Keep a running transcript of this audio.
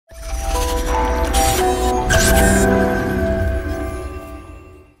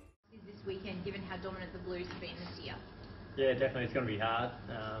Yeah, definitely it's going to be hard.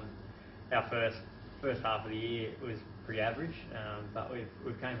 Our first half of the year was pretty average, but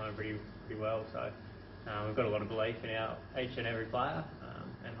we've came home pretty well. So we've got a lot of belief in each and every player,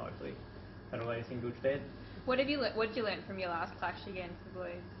 and hopefully that'll leave us in good stead. What did you learn from your last clash against the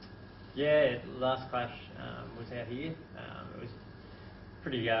Blues? Yeah, last clash was out here. It was a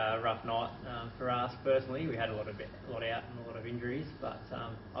pretty rough night for us personally. We had a lot out and a lot of injuries, but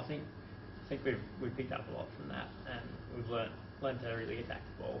I think we've picked up a lot from that, and we've learned to really attack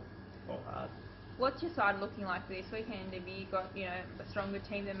the ball hard. What's your side looking like this weekend? Have you got a stronger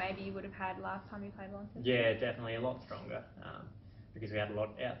team than maybe you would have had last time you played Launceston? Yeah, definitely a lot stronger because we had a lot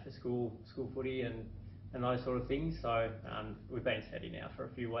out for school footy and those sort of things. So we've been steady now for a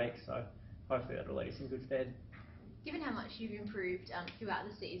few weeks, so hopefully that'll lead us in good stead. Given how much you've improved throughout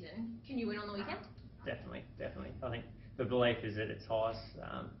the season, can you win on the weekend? Definitely. I think the belief is at its highest,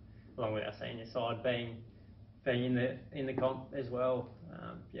 along with our senior side being in the comp as well.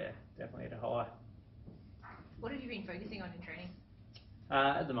 Yeah, definitely at a high. What have you been focusing on in training?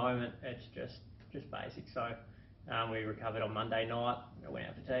 At the moment, it's just basic. So we recovered on Monday night. I went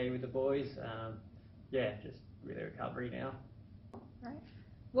out for tea with the boys. Yeah, just really recovery now. Right.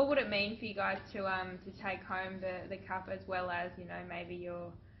 What would it mean for you guys to take home the cup, as well as maybe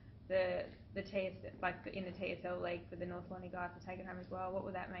the TS, like in the TSL league for the North Lonnie guys to take it home as well? What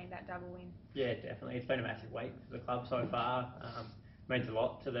would that mean, that double win? Yeah, definitely. It's been a massive week for the club so far. Means a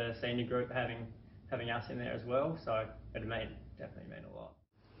lot to the senior group having us in there as well. So it definitely mean a lot.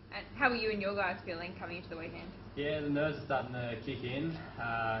 And how are you and your guys feeling coming into the weekend? Yeah, the nerves are starting to kick in.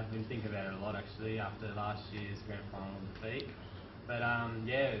 Been thinking about it a lot actually after last year's grand final defeat. But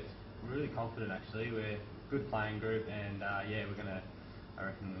yeah, we're really confident actually. We're a good playing group, and I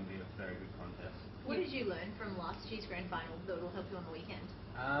reckon it'll be a very good contest. What did you learn from last year's grand final that will help you on the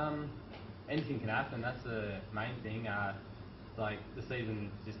weekend? Anything can happen. That's the main thing. Like the season,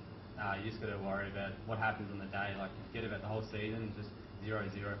 you just got to worry about what happens on the day. Like forget about the whole season. Just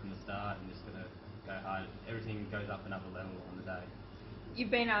 0-0 from the start, and just got to go hard. Everything goes up another level on the day. You've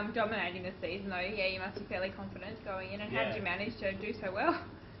been dominating the season though. Yeah, you must be fairly confident going in. And how did you manage to do so well?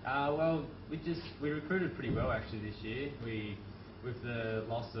 Well, we recruited pretty well actually this year. With the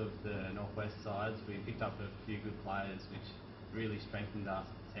loss of the Northwest sides, we picked up a few good players, which really strengthened our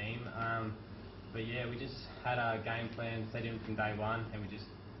team. But yeah, we just had our game plan set in from day one, and we just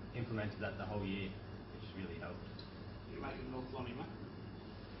implemented that the whole year, which really helped. You're making North Lonnie, mate?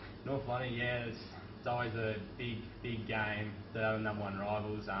 North Lonnie, yeah, it's always a big game. They're our number one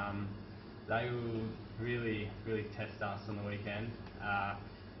rivals. They will really test us on the weekend.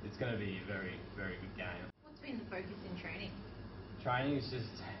 It's going to be a very good game. What's been the focus in training? Training is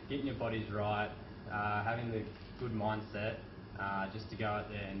just getting your bodies right, having the good mindset, just to go out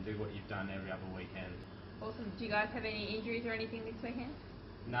there and do what you've done every other weekend. Awesome. Do you guys have any injuries or anything this weekend?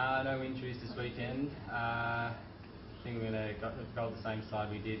 No injuries this weekend. I think we're going to go the same side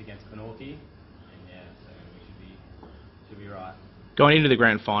we did against Penorki, and yeah, so we should be right. Going into the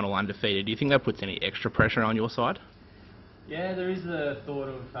grand final undefeated, do you think that puts any extra pressure on your side? Yeah, there is the thought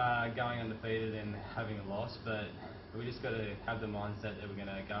of going undefeated and having a loss, but we just got to have the mindset that we're going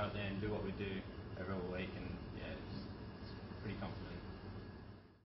to go out there and do what we do every week, and yeah, it's pretty confident.